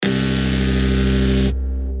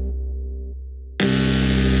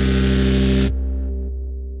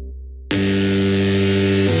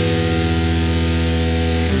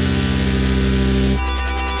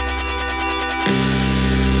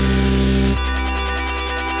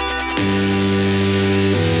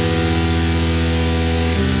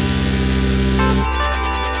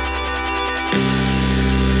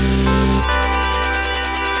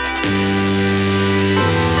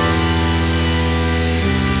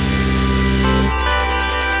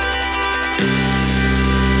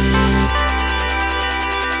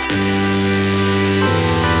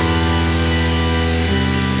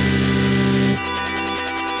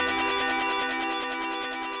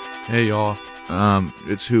Hey y'all,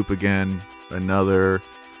 it's Hoop again. Another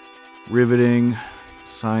riveting,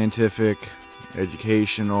 scientific,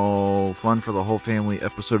 educational, fun for the whole family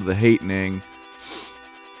episode of The Hatening.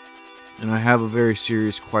 And I have a very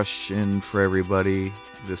serious question for everybody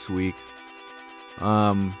this week.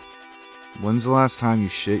 When's the last time you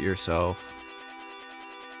shit yourself?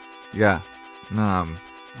 Yeah, I'm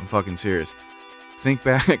fucking serious. Think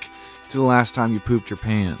back to the last time you pooped your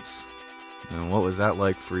pants. And what was that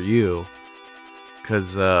like for you?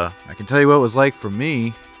 Because I can tell you what it was like for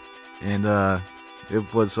me. And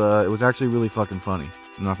it was actually really fucking funny.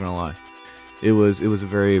 I'm not gonna lie. It was a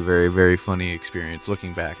very, very, very funny experience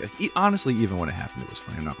looking back. Honestly, even when it happened, it was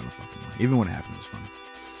funny. I'm not gonna fucking lie. Even when it happened, it was funny.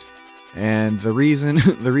 And the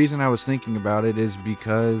reason I was thinking about it is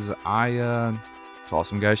because I saw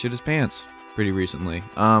some guy shit his pants pretty recently.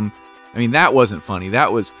 I mean, that wasn't funny.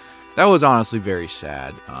 That was honestly very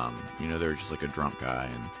sad. There was just like a drunk guy,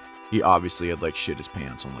 and he obviously had like shit his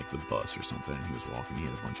pants on like the bus or something, and he was walking. He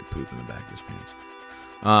had a bunch of poop in the back of his pants.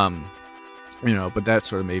 But that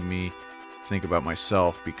sort of made me think about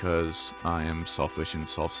myself, because I am selfish and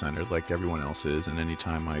self-centered like everyone else is, and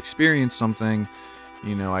anytime I experience something,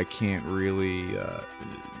 I can't really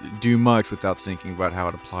do much without thinking about how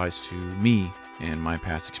it applies to me and my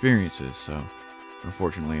past experiences. So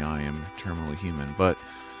unfortunately, I am terminally human. But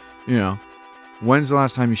when's the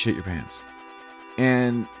last time you shit your pants?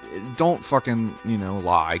 And don't fucking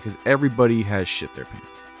lie, because everybody has shit their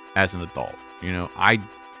pants as an adult.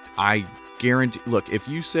 I guarantee. Look, if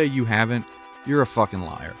you say you haven't, you're a fucking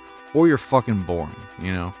liar, or you're fucking boring.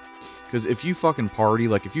 Because if you fucking party,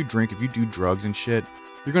 like if you drink, if you do drugs and shit,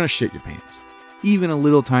 you're gonna shit your pants. Even a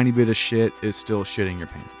little tiny bit of shit is still shitting your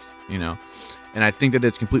pants. And I think that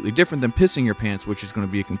it's completely different than pissing your pants, which is going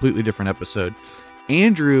to be a completely different episode.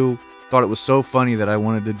 Andrew thought it was so funny that I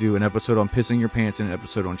wanted to do an episode on pissing your pants and an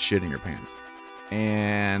episode on shitting your pants.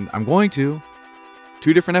 And I'm going to.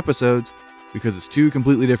 2 different episodes, because it's 2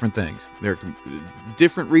 completely different things. They're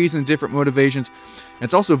different reasons, different motivations. And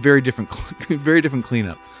it's also very different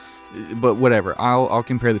cleanup. But whatever. I'll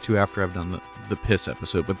compare the 2 after I've done the piss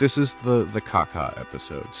episode. But this is the caca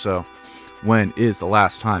episode. So when is the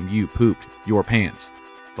last time you pooped your pants?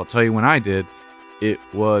 I'll tell you when I did. It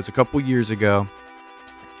was a couple years ago,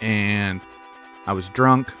 and I was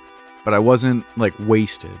drunk, but I wasn't like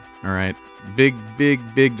wasted. All right, big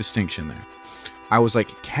distinction there. I was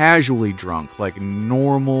like casually drunk, like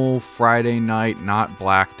normal Friday night, not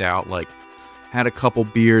blacked out. Like had a couple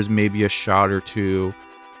beers, maybe a shot or 2,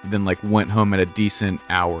 then like went home at a decent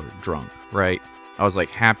hour drunk. Right, I was like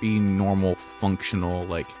happy, normal, functional,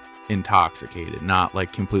 like intoxicated, not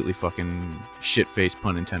like completely fucking shit-faced,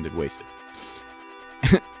 pun intended, wasted.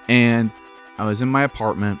 And I was in my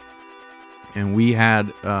apartment, and we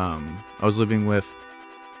had I was living with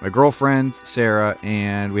my girlfriend Sarah,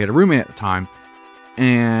 and we had a roommate at the time,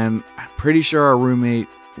 and I'm pretty sure our roommate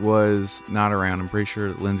was not around. I'm pretty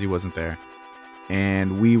sure Lindsay wasn't there,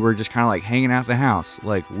 and we were just kind of like hanging out at the house.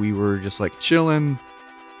 Like we were just like chilling,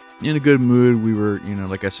 in a good mood. We were,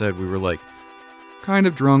 like I said, we were like kind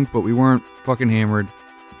of drunk, but we weren't fucking hammered.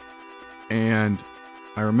 And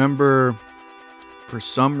I remember for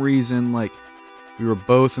some reason, like we were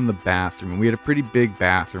both in the bathroom, and we had a pretty big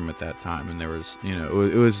bathroom at that time, and there was,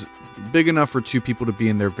 it was big enough for 2 people to be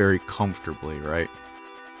in there very comfortably, right?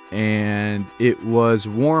 And it was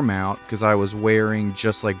warm out because I was wearing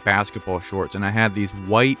just like basketball shorts, and I had these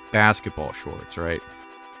white basketball shorts, right?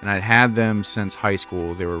 And I'd had them since high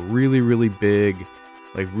school. They were really, really big,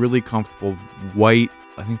 like really comfortable white.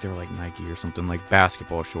 I think they were like Nike or something, like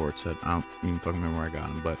basketball shorts that I don't even fucking remember where I got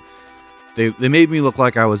them, but they made me look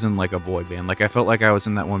like I was in like a boy band. Like I felt like I was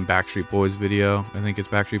in that one Backstreet Boys video. I think it's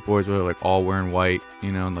Backstreet Boys, where they're like all wearing white,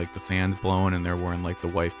 and like the fans blowing, and they're wearing like the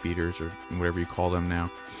wife beaters or whatever you call them now,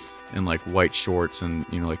 and like white shorts, and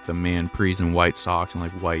like the man prees and white socks, and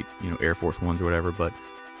like white Air Force Ones or whatever. But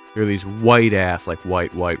they're these white ass like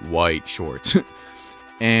white shorts.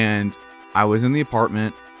 And I was in the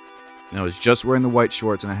apartment, and I was just wearing the white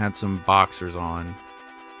shorts, and I had some boxers on,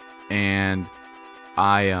 and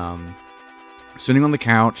I sitting on the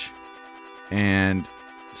couch, and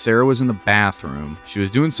Sarah was in the bathroom. She was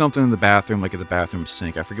doing something in the bathroom, like at the bathroom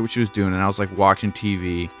sink. I forget what she was doing, and I was like watching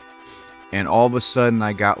TV, and all of a sudden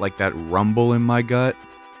I got like that rumble in my gut,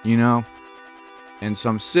 And so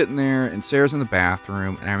I'm sitting there, and Sarah's in the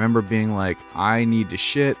bathroom, and I remember being like, I need to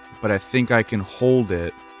shit, but I think I can hold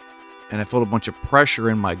it. And I felt a bunch of pressure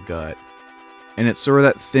in my gut. And it's sort of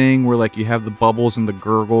that thing where like you have the bubbles and the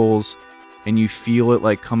gurgles, and you feel it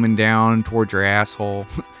like coming down towards your asshole.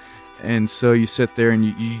 And so you sit there and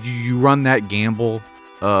you run that gamble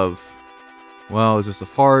of, well, is this a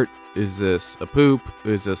fart? Is this a poop?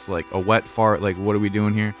 Is this like a wet fart? Like, what are we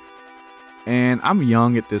doing here? And I'm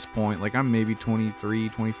young at this point. Like, I'm maybe 23,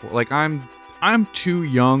 24. Like, I'm too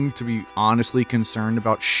young to be honestly concerned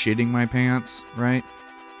about shitting my pants, right?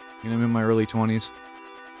 You know, I'm in my early 20s.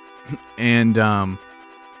 And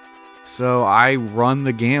so I run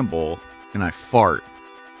the gamble and I fart.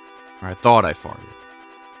 Or I thought I farted.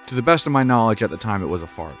 To the best of my knowledge at the time, it was a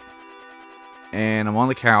fart. And I'm on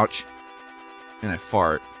the couch and I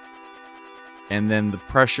fart. And then the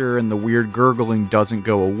pressure and the weird gurgling doesn't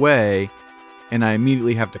go away. And I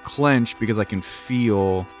immediately have to clench because I can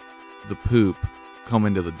feel the poop come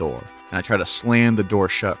into the door. And I try to slam the door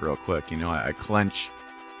shut real quick. You know, I clench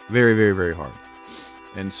very, very, very hard.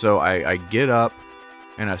 And so I get up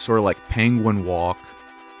and I sort of like penguin walk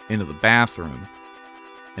into the bathroom.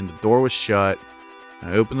 And the door was shut.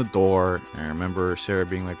 I opened the door. And I remember Sarah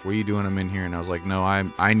being like, "What are you doing? I'm in here." And I was like, "No,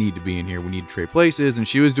 I need to be in here. We need to trade places." And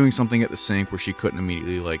she was doing something at the sink where she couldn't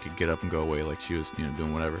immediately like get up and go away. Like she was, you know,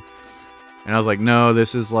 doing whatever. And I was like, "No,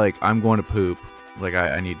 this is like, I'm going to poop. Like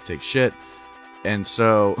I need to take shit." And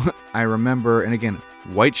so I remember, and again,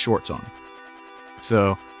 white shorts on.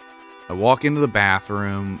 So I walk into the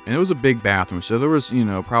bathroom, and it was a big bathroom. So there was, you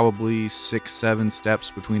know, probably 6-7 steps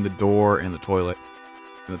between the door and the toilet.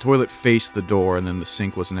 And the toilet faced the door, and then the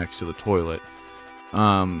sink was next to the toilet.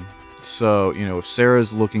 So, you know, if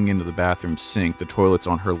Sarah's looking into the bathroom sink, the toilet's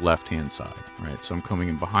on her left-hand side, right? So I'm coming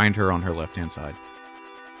in behind her on her left-hand side.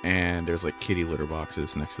 And there's like kitty litter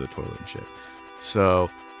boxes next to the toilet and shit. So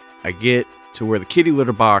I get to where the kitty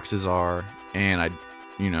litter boxes are, and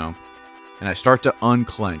I start to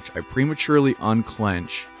unclench. I prematurely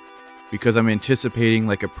unclench because I'm anticipating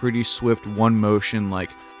like a pretty swift one motion,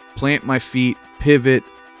 like plant my feet, pivot,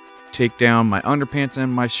 take down my underpants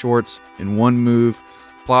and my shorts in one move,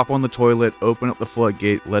 plop on the toilet, open up the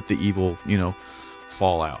floodgate, let the evil, you know,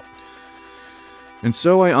 fall out. And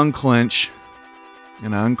so I unclench.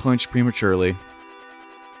 And I unclenched prematurely,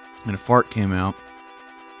 and a fart came out,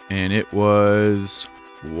 and it was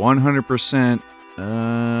 100%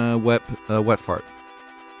 wet fart,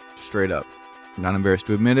 straight up. Not embarrassed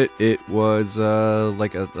to admit it. It was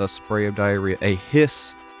like a spray of diarrhea, a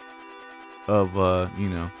hiss of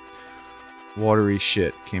watery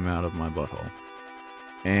shit came out of my butthole.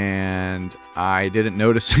 And I didn't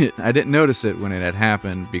notice it. I didn't notice it when it had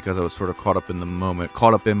happened because I was sort of caught up in the moment,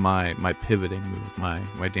 caught up in my pivoting move,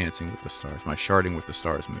 my dancing with the stars, my sharding with the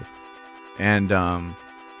stars move. And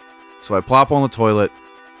so I plop on the toilet,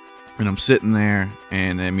 and I'm sitting there,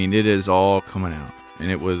 and I mean, it is all coming out.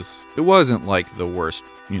 And it wasn't like the worst,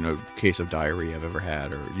 you know, case of diarrhea I've ever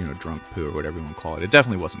had, or, you know, drunk poo, or whatever you want to call it. It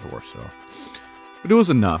definitely wasn't the worst at all. But it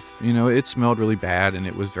was enough, you know, it smelled really bad, and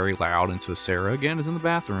it was very loud, and so Sarah, again, is in the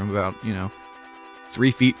bathroom about,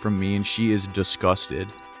 3 feet from me, and she is disgusted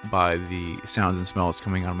by the sounds and smells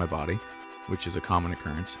coming out of my body, which is a common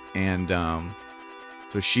occurrence. And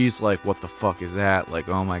so she's like, "What the fuck is that?" Like,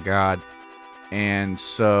 oh my god. And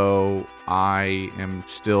so I am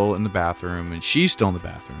still in the bathroom, and she's still in the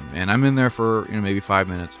bathroom, and I'm in there for, maybe 5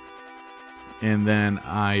 minutes. And then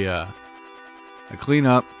I clean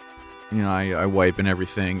up. I wipe and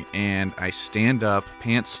everything, and I stand up,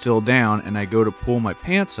 pants still down, and I go to pull my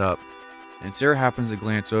pants up, and Sarah happens to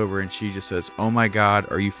glance over, and she just says, "Oh my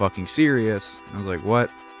god, are you fucking serious?" And I was like,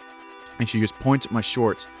 "What?" And she just points at my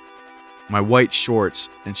shorts, my white shorts,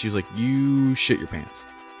 and she's like, "You shit your pants."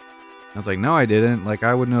 I was like, "No, I didn't. Like,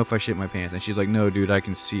 I would know if I shit my pants." And she's like, "No, dude, I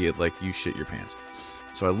can see it. Like, you shit your pants."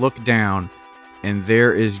 So I look down, and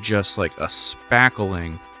there is just like a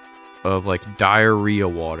spackling of like diarrhea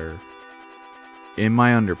water in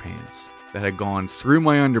my underpants that had gone through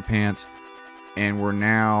my underpants and were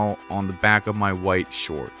now on the back of my white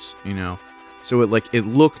shorts, So it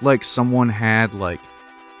looked like someone had like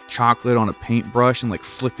chocolate on a paintbrush and like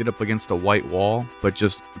flicked it up against a white wall, but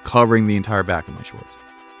just covering the entire back of my shorts.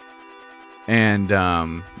 And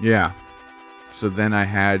yeah. So then I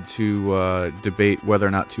had to debate whether or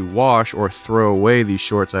not to wash or throw away these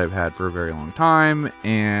shorts I've had for a very long time.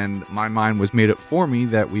 And my mind was made up for me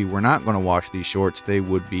that we were not going to wash these shorts. They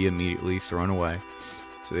would be immediately thrown away.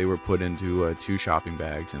 So they were put into 2 shopping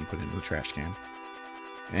bags and put into the trash can.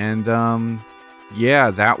 And yeah,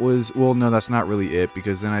 that's not really it,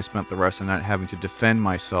 because then I spent the rest of the night having to defend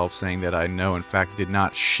myself, saying that I in fact, did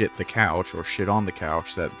not shit the couch or shit on the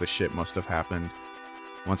couch, that the shit must have happened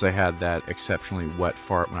once I had that exceptionally wet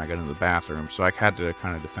fart when I got into the bathroom. So I had to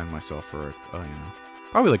kind of defend myself for,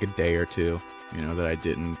 probably like a day or two, that I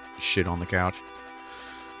didn't shit on the couch.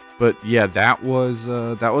 But yeah, that was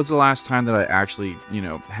the last time that I actually,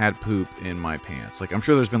 had poop in my pants. Like, I'm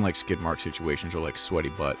sure there's been like skid mark situations or like sweaty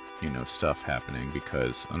butt, stuff happening,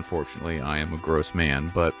 because unfortunately I am a gross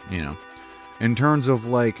man. But in terms of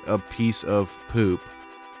like a piece of poop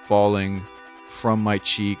falling from my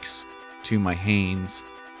cheeks to my Hanes,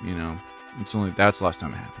 that's the last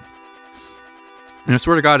time it happened. And I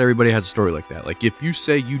swear to God, everybody has a story like that. Like, if you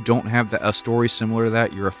say you don't have a story similar to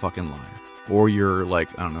that, you're a fucking liar. Or you're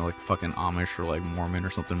like, I don't know, like fucking Amish or like Mormon or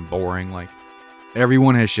something boring. Like,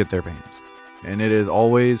 everyone has shit their pants. And it is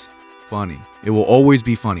always funny. It will always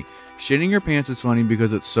be funny. Shitting your pants is funny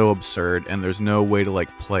because it's so absurd and there's no way to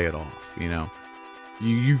like play it off,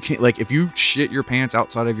 You can't, like, if you shit your pants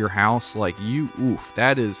outside of your house, like,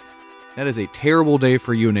 that is a terrible day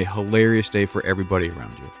for you and a hilarious day for everybody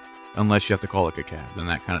around you. Unless you have to call like a cab, then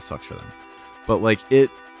that kind of sucks for them. But like, it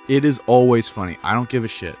is always funny. I don't give a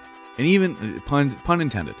shit. And even, pun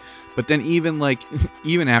intended, but then even like,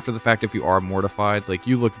 even after the fact, if you are mortified, like,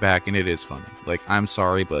 you look back and it is funny. Like, I'm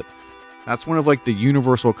sorry, but that's one of like the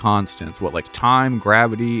universal constants. What, like, time,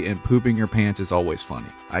 gravity, and pooping your pants is always funny.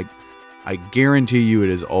 I guarantee you it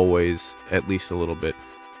is always at least a little bit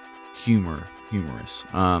humorous.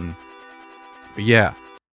 But yeah,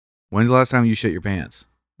 when's the last time you shit your pants?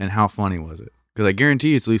 And how funny was it? Because I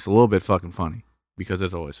guarantee it's at least a little bit fucking funny. Because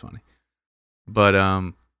it's always funny. But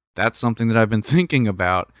that's something that I've been thinking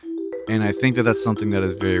about. And I think that that's something that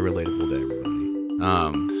is very relatable to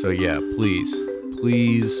everybody. So yeah, please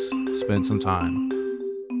spend some time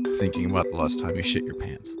thinking about the last time you shit your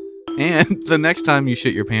pants. And the next time you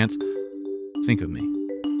shit your pants, think of me.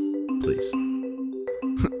 Please.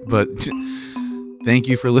 But thank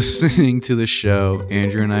you for listening to the show.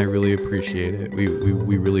 Andrew and I really appreciate it. We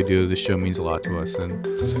really do. This show means a lot to us,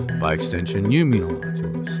 and by extension, you mean a lot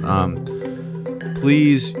to us.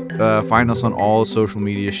 Please find us on all social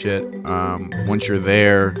media shit. Once you're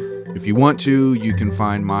there, if you want to, you can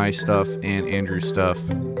find my stuff and Andrew's stuff.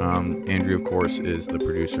 Andrew, of course, is the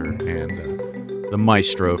producer and the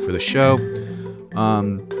maestro for the show.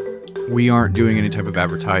 We aren't doing any type of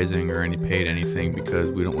advertising or any paid anything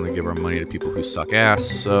because we don't want to give our money to people who suck ass.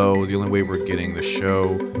 So the only way we're getting the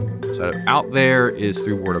show out there is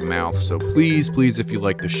through word of mouth. So please, if you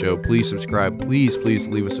like the show, please subscribe. Please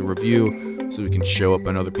leave us a review so we can show up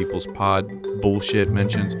on other people's pod bullshit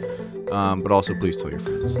mentions. But also, please tell your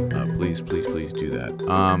friends. Please do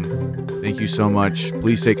that. Thank you so much.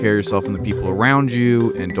 Please take care of yourself and the people around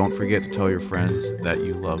you. And don't forget to tell your friends that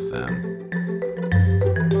you love them.